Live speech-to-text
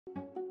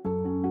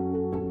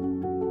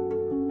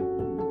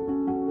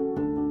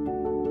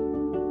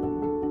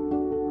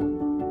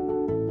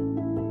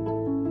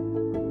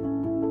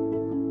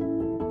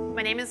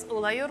My name is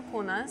Ula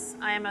Jurkunas.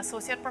 I am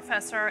associate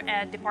professor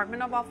at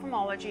Department of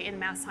Ophthalmology in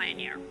Mass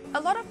Pioneer.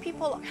 A lot of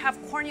people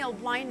have corneal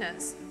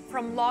blindness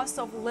from loss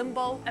of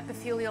limbal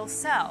epithelial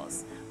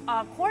cells.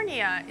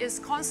 Cornea is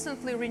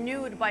constantly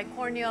renewed by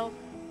corneal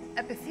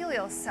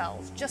epithelial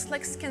cells, just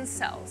like skin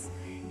cells.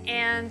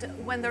 And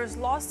when there's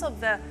loss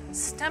of the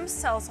stem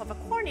cells of a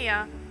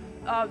cornea,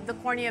 the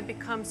cornea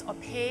becomes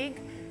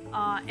opaque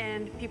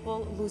and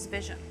people lose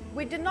vision.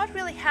 We did not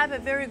really have a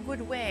very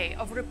good way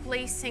of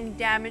replacing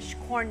damaged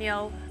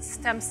corneal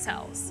stem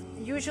cells.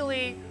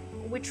 Usually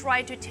we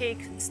try to take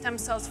stem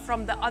cells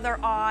from the other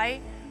eye,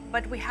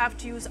 but we have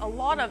to use a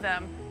lot of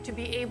them to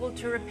be able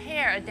to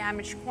repair a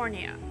damaged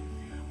cornea.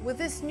 With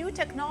this new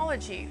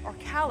technology, or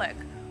CALEC,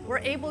 we're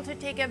able to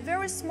take a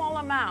very small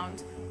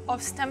amount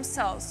of stem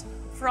cells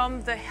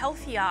from the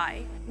healthy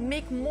eye,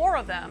 make more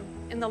of them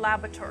in the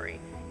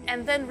laboratory,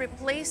 and then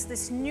replace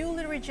these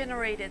newly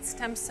regenerated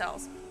stem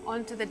cells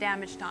onto the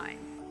damaged eye.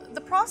 The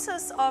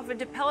process of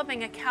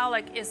developing a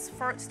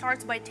CALEC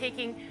starts by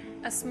taking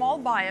a small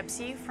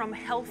biopsy from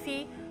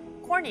healthy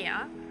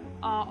cornea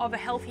of a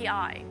healthy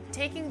eye,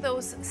 taking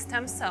those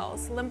stem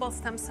cells, limbal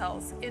stem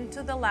cells,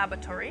 into the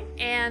laboratory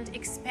and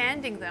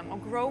expanding them or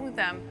growing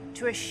them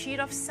to a sheet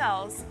of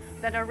cells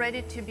that are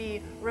ready to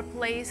be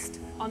replaced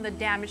on the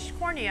damaged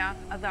cornea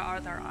of the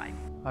other eye.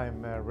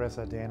 I'm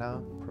Reza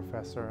Dana,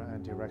 professor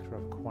and director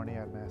of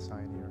cornea at Mass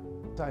Pioneer.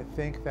 I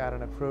think that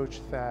an approach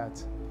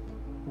that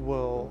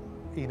will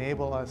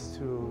enable us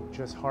to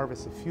just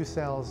harvest a few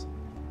cells,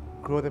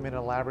 grow them in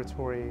a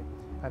laboratory,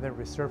 and then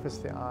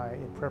resurface the eye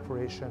in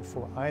preparation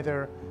for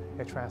either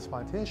a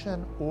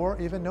transplantation or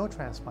even no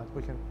transplant.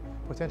 We can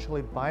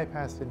potentially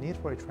bypass the need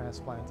for a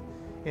transplant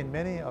in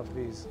many of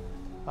these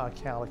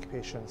CALEC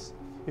patients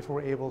if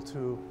we're able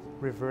to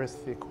reverse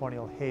the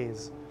corneal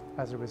haze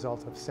as a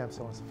result of stem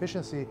cell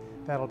insufficiency.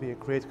 That'll be a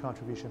great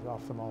contribution to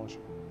ophthalmology.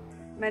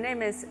 My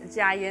name is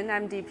Jiayin,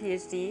 MD,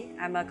 PhD.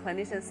 I'm a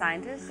clinician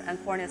scientist and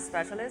cornea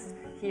specialist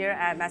here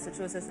at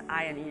Massachusetts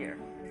Eye and Ear.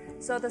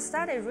 So the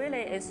study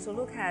really is to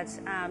look at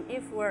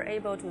if we're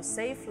able to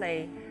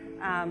safely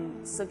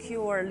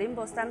secure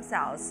limbal stem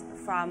cells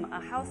from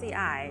a healthy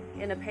eye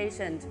in a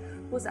patient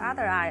whose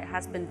other eye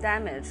has been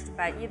damaged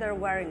by either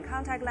wearing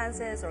contact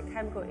lenses or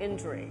chemical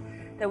injury,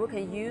 that we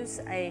can use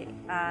a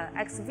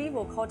ex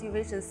vivo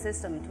cultivation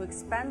system to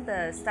expand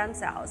the stem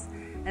cells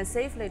and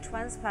safely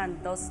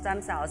transplant those stem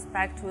cells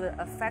back to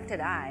the affected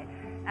eye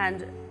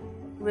and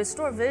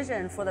restore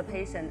vision for the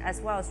patient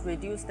as well as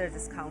reduce their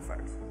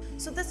discomfort.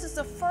 So this is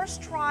the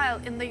first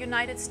trial in the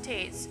United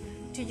States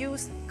to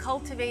use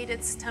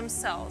cultivated stem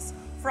cells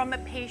from a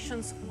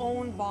patient's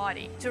own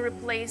body to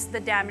replace the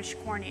damaged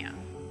cornea.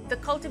 The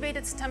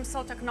cultivated stem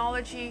cell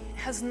technology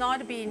has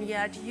not been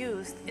yet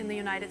used in the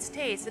United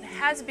States. It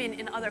has been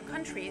in other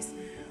countries,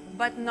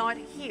 but not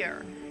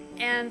here.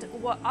 And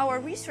our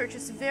research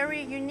is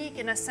very unique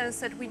in a sense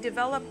that we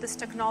developed this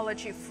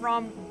technology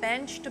from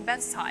bench to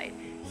bedside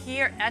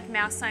here at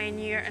Mass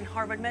Pioneer and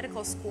Harvard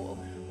Medical School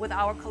with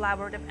our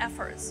collaborative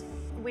efforts.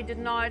 We did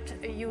not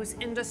use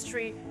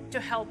industry to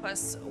help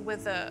us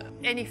with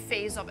any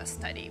phase of a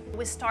study.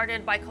 We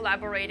started by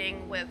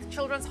collaborating with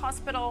Children's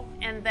Hospital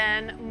and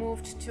then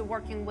moved to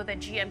working with a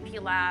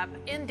GMP lab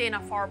in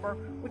Dana-Farber,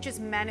 which is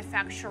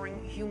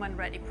manufacturing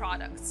human-ready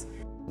products.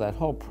 That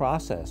whole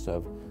process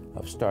of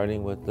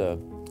starting with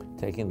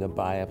taking the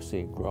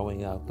biopsy,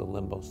 growing out the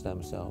limbal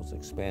stem cells,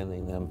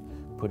 expanding them,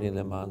 putting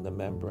them on the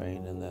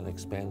membrane, and then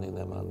expanding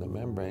them on the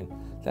membrane,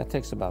 that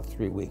takes about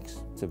 3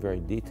 weeks. It's a very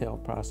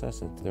detailed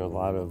process. There are a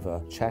lot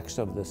of checks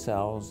of the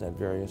cells at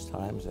various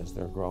times as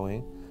they're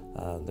growing.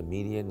 The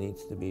media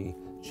needs to be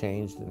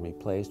changed and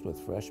replaced with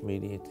fresh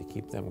media to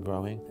keep them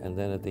growing. And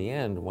then at the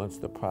end, once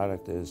the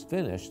product is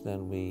finished,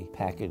 then we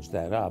package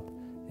that up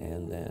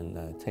and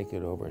then take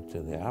it over to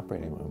the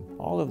operating room.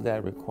 All of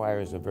that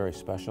requires a very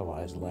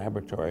specialized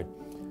laboratory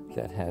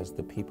that has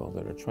the people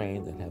that are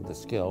trained and have the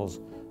skills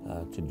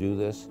to do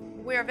this.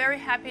 We are very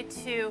happy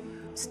to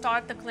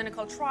start the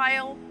clinical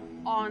trial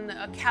on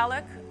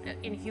CALEC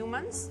in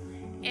humans,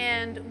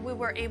 and we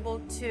were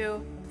able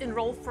to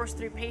enroll first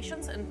 3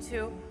 patients and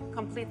to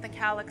complete the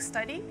CALEC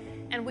study,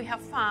 and we have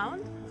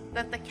found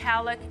that the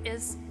CALEC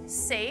is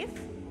safe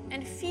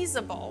and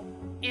feasible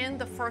in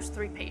the first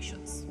 3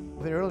 patients.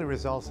 The early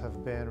results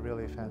have been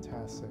really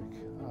fantastic.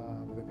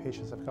 The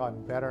patients have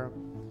gotten better.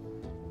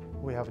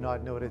 We have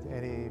not noted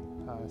any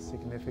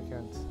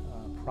significant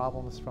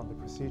problems from the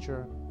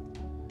procedure.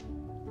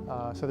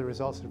 So the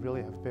results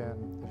really have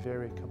been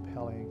very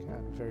compelling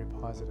and very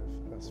positive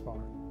thus far.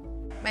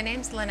 My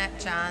name's Lynette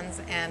Johns,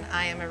 and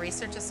I am a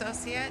research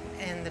associate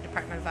in the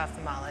Department of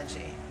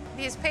Ophthalmology.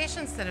 These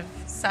patients that have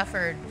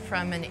suffered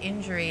from an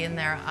injury in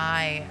their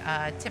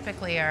eye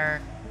typically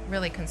are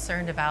really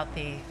concerned about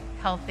the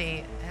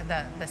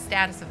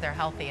status of their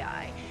healthy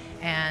eye,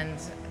 and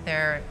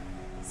they're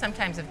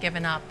sometimes have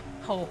given up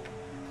hope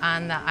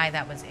on the eye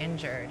that was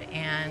injured.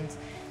 And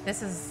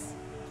this is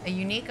a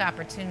unique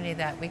opportunity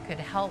that we could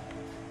help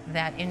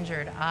that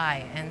injured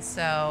eye. And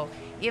so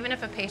even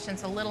if a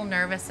patient's a little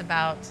nervous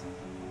about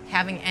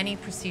having any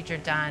procedure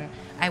done,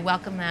 I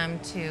welcome them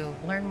to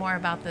learn more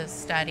about the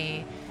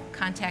study,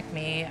 contact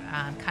me,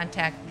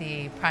 contact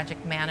the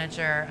project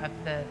manager of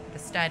the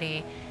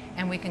study,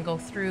 and we can go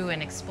through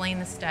and explain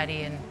the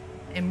study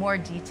in more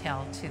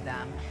detail to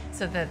them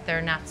so that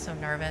they're not so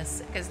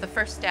nervous. Because the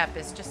first step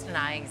is just an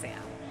eye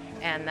exam,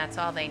 and that's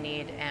all they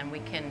need, and we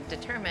can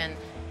determine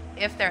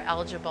if they're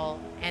eligible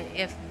and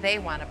if they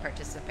want to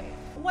participate.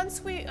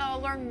 Once we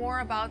learn more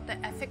about the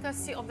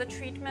efficacy of the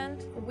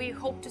treatment, we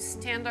hope to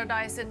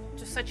standardize it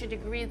to such a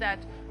degree that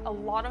a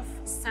lot of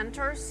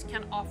centers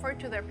can offer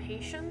to their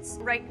patients.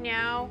 Right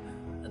now,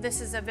 this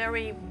is a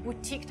very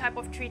boutique type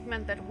of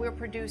treatment that we're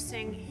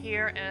producing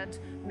here at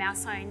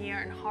Mass Eye and Ear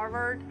and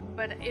Harvard,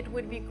 but it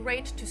would be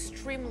great to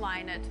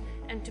streamline it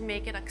and to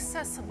make it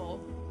accessible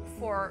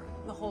for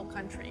the whole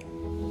country.